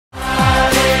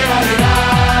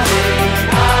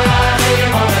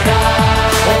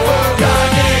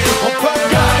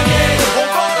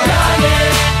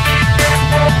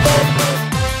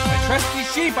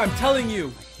what I'm telling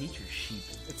you. I hate your sheep.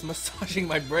 It's massaging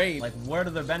my brain. Like, what are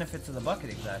the benefits of the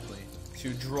bucket exactly? To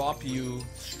drop you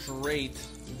straight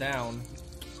down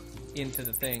into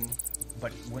the thing.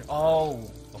 But when, oh,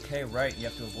 okay, right. You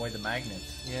have to avoid the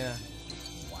magnets. Yeah.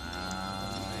 Wow.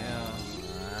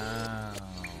 Yeah.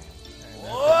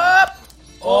 Wow. Whoop!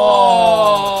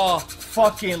 Oh,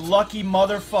 fucking lucky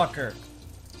motherfucker.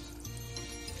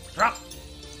 Drop.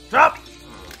 Drop.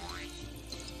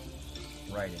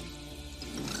 Right in.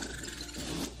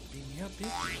 Beat me up,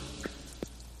 bitch.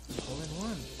 All in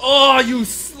one. Oh, you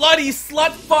slutty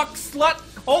slut fuck slut.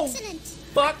 Oh,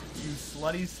 fuck. You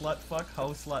slutty slut fuck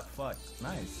ho slut fuck.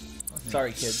 Nice.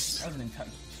 Sorry, kids. That was an entire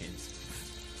kids.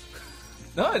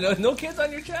 No kids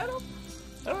on your channel?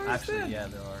 I don't understand. Actually, yeah,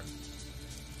 there are.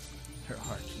 There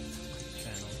are kids on my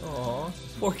channel. Aw,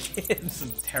 poor kids.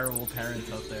 Some terrible parents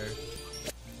out there.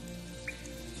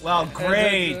 Well,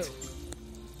 great.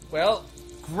 Well,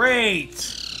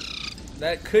 great.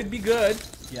 That could be good.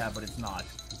 Yeah, but it's not.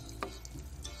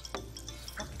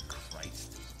 Fucking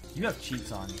Christ. You have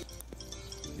cheats on.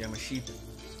 Yeah, I'm a sheep.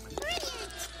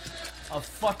 A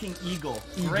fucking eagle.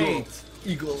 Great.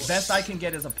 Eagle. Best I can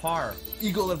get is a par.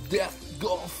 Eagle of death.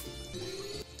 Golf.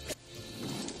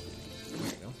 There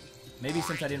you go. Maybe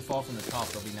since I didn't fall from the top,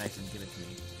 they'll be nice and give it to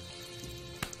me.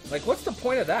 Like, what's the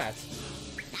point of that?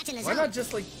 Why not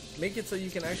just, like, make it so you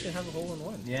can actually have a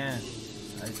hole-in-one? Yeah.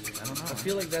 I don't know. I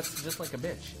feel like that's just like a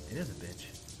bitch. It is a bitch.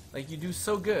 Like, you do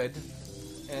so good,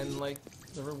 and, like,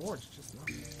 the reward's just not.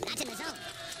 Oh,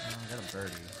 I got a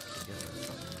birdie. I guess that's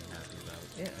something to be happy about.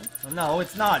 Yeah. Well, no,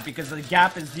 it's not, because the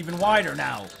gap is even wider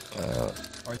now.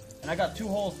 And I got 2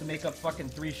 holes to make up fucking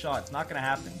 3 shots. Not gonna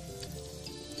happen.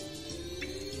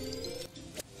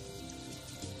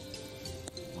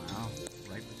 Wow.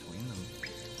 Right between them.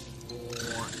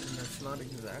 That's not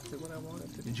exactly what I wanted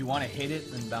to do. Did you want to hit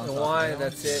it and bounce off? Why?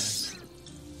 That's it.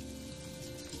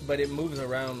 But it moves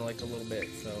around like a little bit,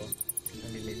 so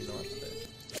I mean maybe not. But...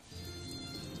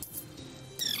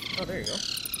 Oh, there you go.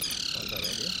 Not a bad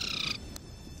idea.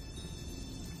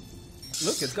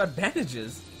 Look, it's got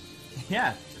bandages.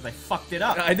 Yeah, because I fucked it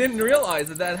up. I didn't realize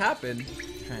that happened.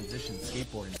 Transition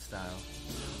skateboarding style.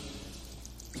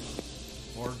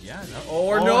 Or yeah, no.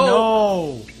 Or oh, no.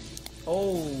 No.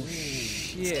 Oh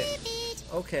shit.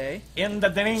 Okay. In the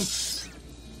drinks.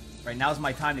 Right, now's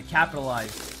my time to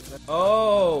capitalize.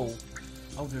 Oh.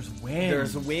 Oh, there's wind.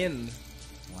 There's wind.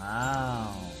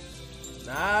 Wow.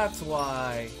 That's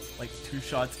why. Like 2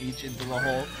 shots each into the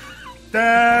hole.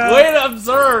 Way to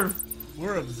observe.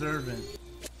 We're observant.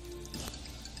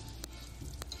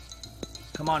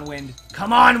 Come on, wind.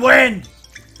 Come on, wind!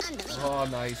 Oh,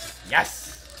 nice.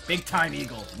 Yes! Big time,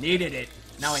 eagle. Needed it.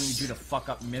 Now I need you to fuck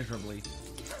up miserably.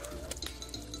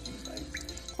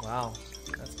 Wow.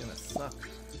 That's gonna suck.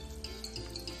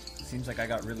 Seems like I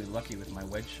got really lucky with my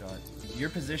wedge shot. Your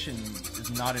position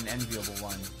is not an enviable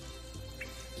one.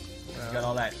 You got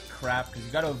all that crap, because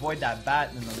you got to avoid that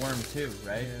bat and the worm too,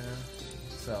 right? Yeah.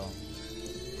 So.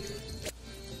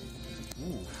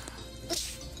 Ooh.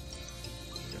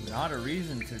 Not a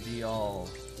reason to be all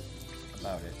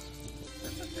about it.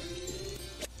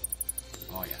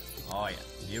 Oh yeah. Oh yeah.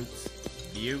 Buttes.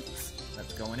 Buttes.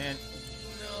 That's going in.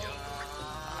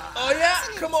 Oh yeah!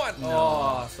 Come on! No.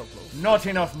 Oh, so close. Not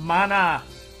enough mana!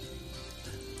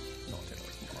 Not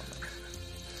enough mana.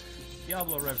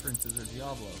 Diablo references are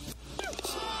Diablo.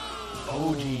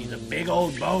 Boji, the big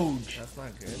old Boge. That's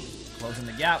not good. Closing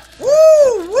the gap.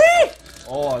 Woo! Wee!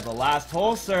 Oh, the last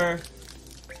hole, sir.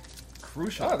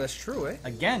 Crucial. Oh, that's true, eh?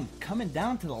 Again, coming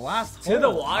down to the last hole. To the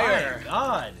wire. My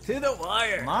God. To the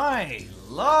wire. My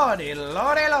lordy,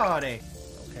 lordy, lordy.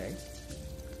 Okay.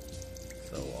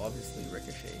 So, obviously,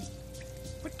 ricochet.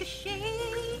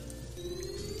 Ricochet.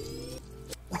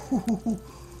 Ooh.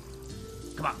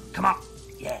 Come on, come on.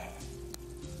 Yeah.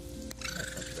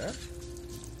 That's not too bad.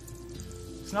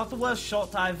 It's not the worst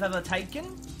shot I've ever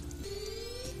taken.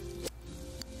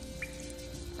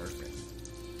 Perfect.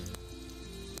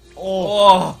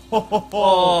 Oh.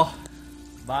 Oh.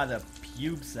 By the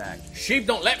pube sack. Sheep,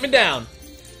 don't let me down.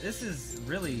 This is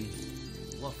really,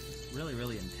 look, really,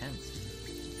 really intense.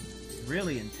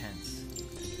 Really intense.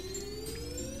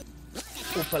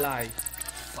 Opalai.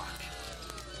 Fuck.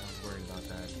 I was worried about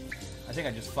that. I think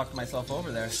I just fucked myself over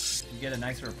there. You get a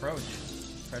nicer approach.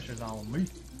 Pressure's on me.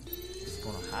 It's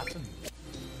gonna happen.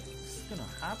 It's gonna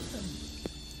happen.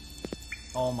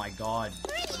 Oh my god.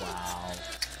 Wow.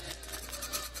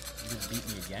 You just beat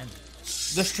me again.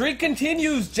 The streak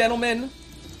continues, gentlemen.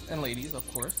 And ladies, of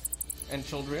course. And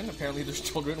children. Apparently there's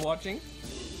children watching.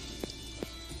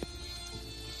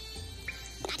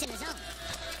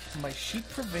 My sheep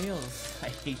prevails. I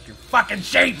hate your fucking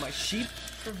sheep! My sheep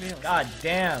prevails. God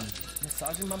damn.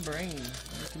 Massaging my brain,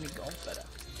 making me golf better.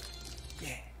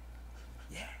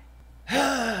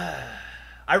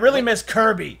 I really miss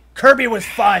Kirby. Kirby was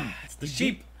fun. It's the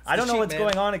sheep. I don't know what's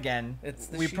going on again.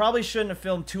 We probably shouldn't have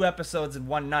filmed 2 episodes in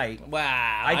one night.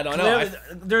 Wow, I don't know.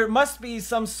 There must be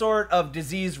some sort of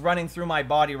disease running through my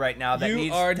body right now that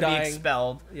needs to be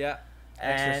expelled. Yeah.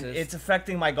 And it's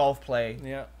affecting my golf play.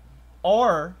 Yeah.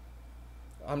 Or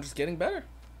I'm just getting better.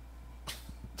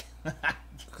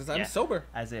 Because I'm sober.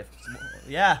 As if.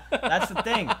 Yeah, that's the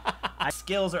thing. My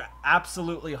skills are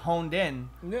absolutely honed in.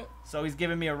 Yeah. So he's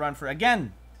giving me a run for,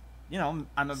 again, you know,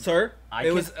 I'm a... Sir,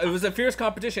 it was a fierce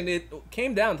competition. It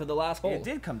came down to the last hole. It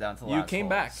did come down to the last hole. You came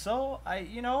back. So, I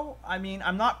mean,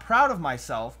 I'm not proud of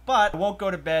myself, but I won't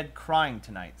go to bed crying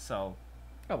tonight, so...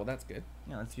 Oh, well, that's good.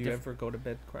 You know, Do you ever go to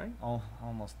bed crying? Oh,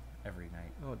 almost every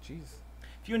night. Oh, jeez.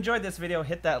 If you enjoyed this video,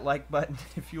 hit that like button.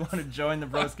 If you want to join the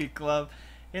Broski Club,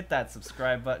 hit that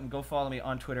subscribe button. Go follow me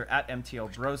on Twitter at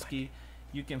MTLBroski.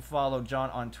 You can follow John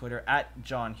on Twitter at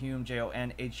John Hume,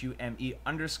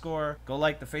 JONHUME_. Go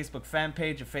like the Facebook fan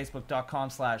page at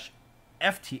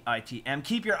facebook.com/FTitM.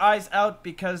 Keep your eyes out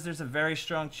because there's a very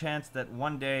strong chance that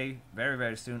one day, very,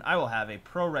 very soon, I will have a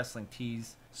Pro Wrestling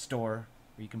Tees store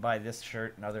where you can buy this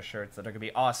shirt and other shirts that are going to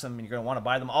be awesome, and you're going to want to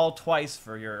buy them all twice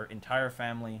for your entire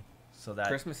family so that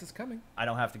Christmas is coming. I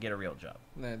don't have to get a real job.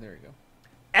 There you go.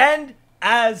 And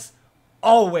as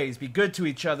always, be good to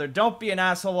each other. Don't be an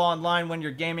asshole online when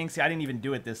you're gaming. See, I didn't even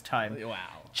do it this time. Wow.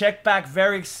 Check back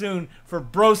very soon for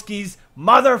Broski's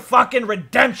motherfucking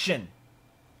redemption.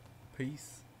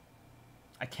 Peace.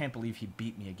 I can't believe he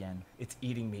beat me again. It's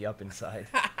eating me up inside.